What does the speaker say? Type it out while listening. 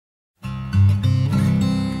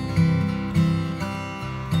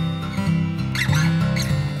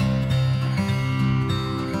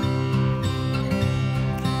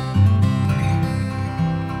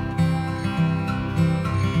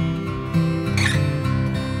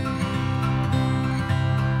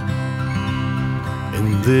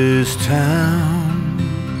this town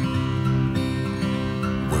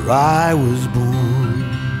where I was born,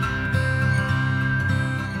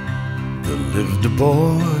 there lived a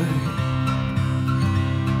boy,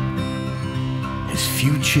 his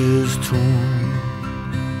future's torn.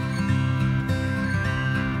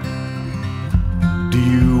 Do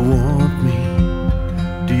you want me?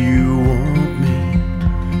 Do you want me?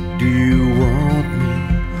 Do you want me?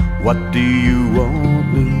 What do you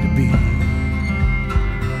want me to be?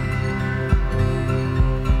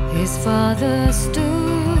 His father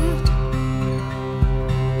stood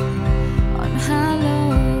on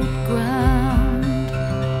hallowed ground.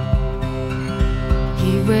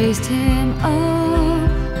 He raised him up,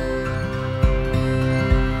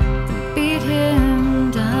 then beat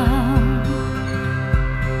him down.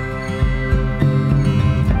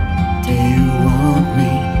 Do you want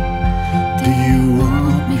me? Do you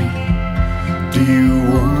want me? Do you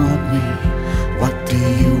want me? What do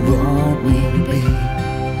you want me to be?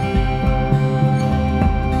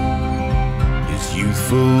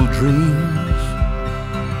 Youthful dreams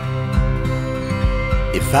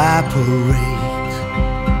evaporate,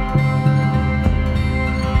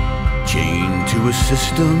 chained to a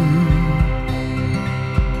system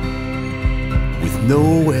with no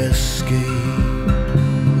escape.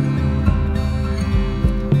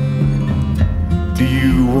 Do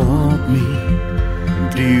you want me?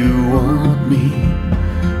 Do you want me?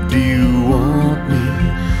 Do you want me?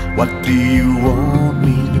 What do you want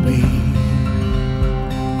me to be?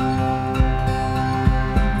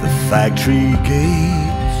 Factory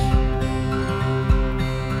gates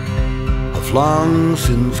have long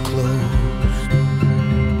since closed.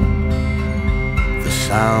 The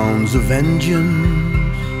sounds of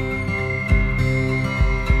engines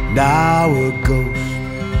now a ghost.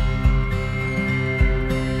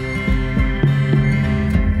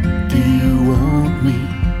 Do you want me?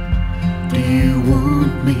 Do you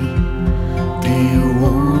want me? Do you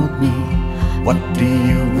want me? What do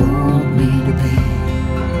you want me to be?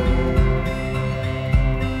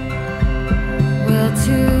 Well,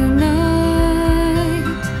 tonight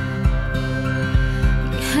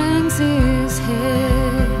he hangs his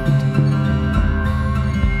head,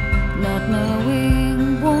 not knowing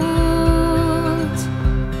what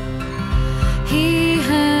he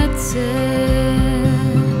had said.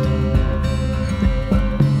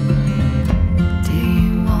 Do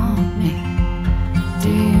you want me? Do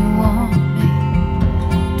you want me?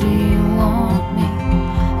 Do you want me?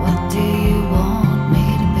 What do you want me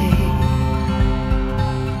to be?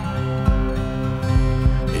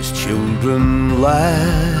 Children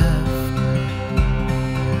laughed,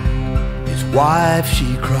 his wife she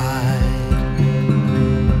cried,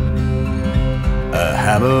 a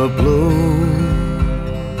hammer blow,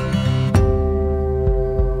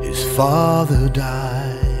 his father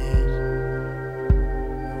died.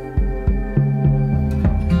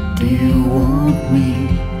 Do you want me?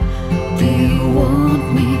 Do you want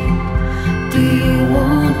me? Do you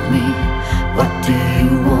want me? What do you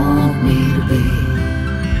want me to be?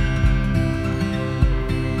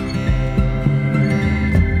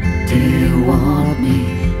 Do you want me?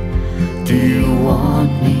 Do you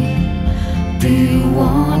want me? Do you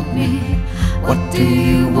want me? What do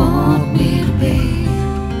you want me to be?